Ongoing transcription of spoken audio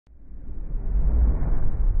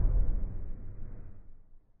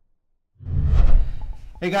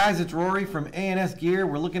Hey guys, it's Rory from A&S Gear.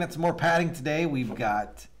 We're looking at some more padding today. We've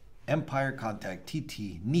got Empire Contact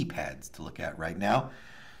TT knee pads to look at right now.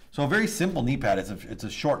 So a very simple knee pad. It's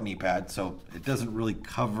a short knee pad, so it doesn't really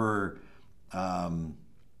cover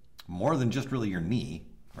more than just really your knee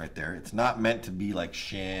right there. It's not meant to be like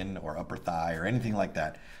shin or upper thigh or anything like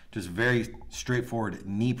that. Just very straightforward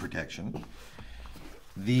knee protection.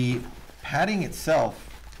 The padding itself,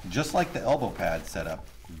 just like the elbow pad setup,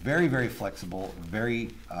 very, very flexible, very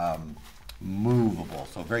movable,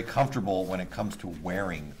 so very comfortable when it comes to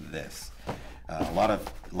wearing this. A lot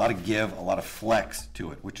of give, a lot of flex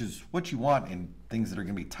to it, which is what you want in things that are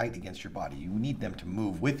going to be tight against your body. You need them to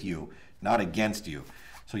move with you, not against you.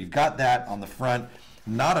 So you've got that on the front.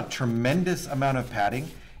 Not a tremendous amount of padding.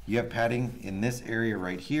 You have padding in this area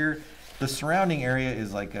right here. The surrounding area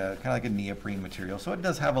is like kind of like a neoprene material, so it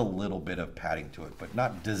does have a little bit of padding to it, but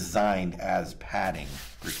not designed as padding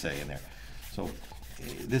per se in there. So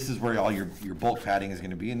this is where all your bulk padding is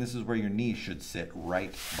going to be, and this is where your knee should sit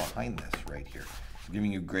right behind this right here,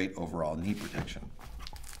 giving you great overall knee protection.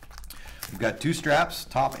 We've got two straps,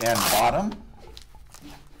 top and bottom,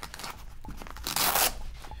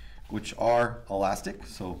 which are elastic,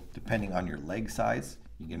 so depending on your leg size,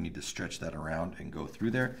 you're going to need to stretch that around and go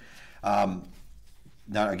through there.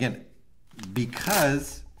 Now again,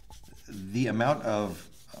 because the amount of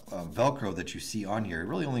Velcro that you see on here, it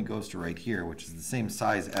really only goes to right here, which is the same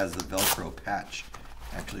size as the Velcro patch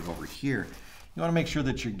actually over here. You want to make sure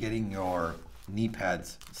that you're getting your knee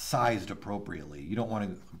pads sized appropriately. You don't want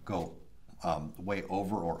to go way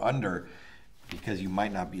over or under, because you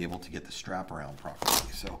might not be able to get the strap around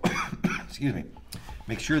properly. So, excuse me,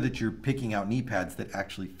 make sure that you're picking out knee pads that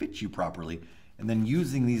actually fit you properly, and then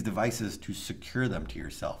using these devices to secure them to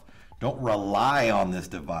yourself. Don't rely on this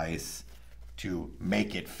device to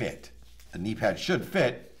make it fit. The knee pad should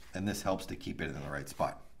fit, and this helps to keep it in the right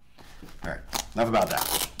spot. All right, enough about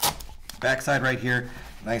that. Backside right here,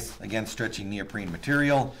 nice, again, stretchy neoprene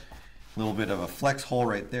material. A little bit of a flex hole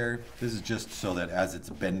right there. This is just so that as it's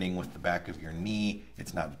bending with the back of your knee,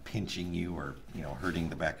 it's not pinching you or hurting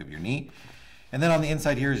the back of your knee. And then on the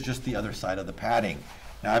inside here is just the other side of the padding.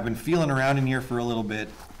 Now I've been feeling around in here for a little bit,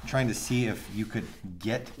 trying to see if you could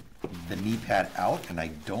get the knee pad out, and I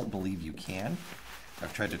don't believe you can.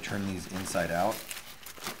 I've tried to turn these inside out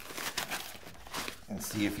and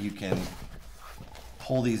see if you can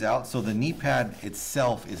pull these out. So the knee pad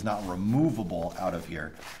itself is not removable out of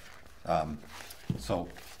here. So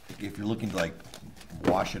if you're looking to like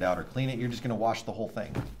wash it out or clean it, you're just going to wash the whole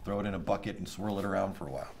thing. Throw it in a bucket and swirl it around for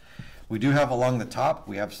a while. We do have along the top,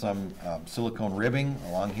 we have some silicone ribbing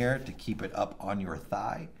along here to keep it up on your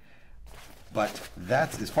thigh. But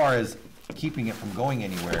that's as far as keeping it from going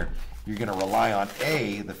anywhere. You're going to rely on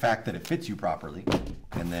A, the fact that it fits you properly,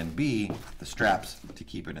 and then B, the straps to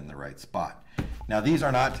keep it in the right spot. Now these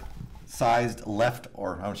are not sized left,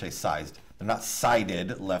 or I don't say sized, they're not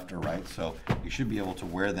sided left or right, so you should be able to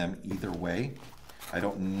wear them either way. I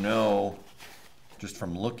don't know, just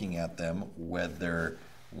from looking at them, whether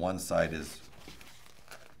one side is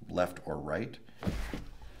left or right.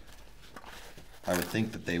 I would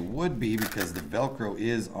think that they would be, because the Velcro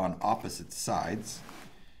is on opposite sides.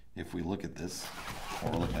 If we look at this,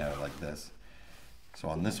 or we're looking at it like this. So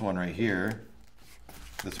on this one right here,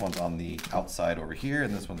 this one's on the outside over here,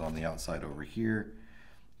 and this one's on the outside over here.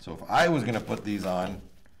 So if I was going to put these on,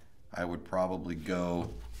 I would probably go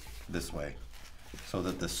this way, so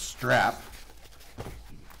that the strap,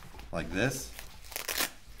 like this,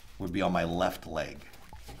 would be on my left leg.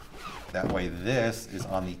 That way this is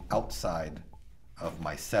on the outside of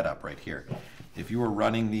my setup right here. If you were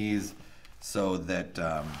running these so that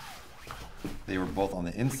they were both on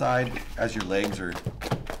the inside, as your legs are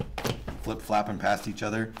flip-flapping past each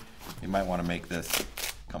other, you might want to make this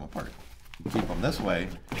come apart. Keep them this way,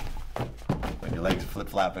 when your legs are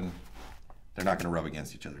flip-flapping, they're not going to rub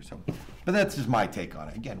against each other. So, but that's just my take on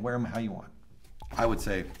it. Again, wear them how you want. I would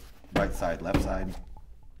say right side, left side.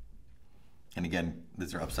 And again,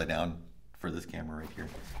 these are upside down for this camera right here.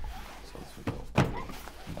 So this would go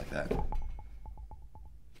like that.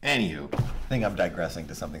 Anywho, I think I'm digressing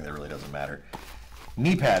to something that really doesn't matter.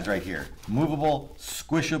 Knee pads right here. Movable,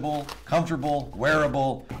 squishable, comfortable,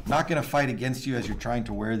 wearable. Not going to fight against you as you're trying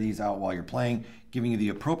to wear these out while you're playing, giving you the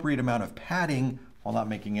appropriate amount of padding while not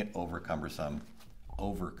making it over cumbersome.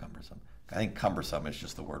 Over cumbersome. I think cumbersome is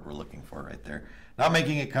just the word we're looking for right there. Not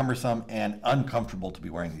making it cumbersome and uncomfortable to be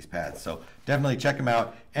wearing these pads. So definitely check them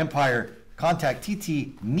out. Empire Contact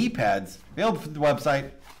TT knee pads, available from the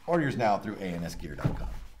website. Order yours now through ansgear.com.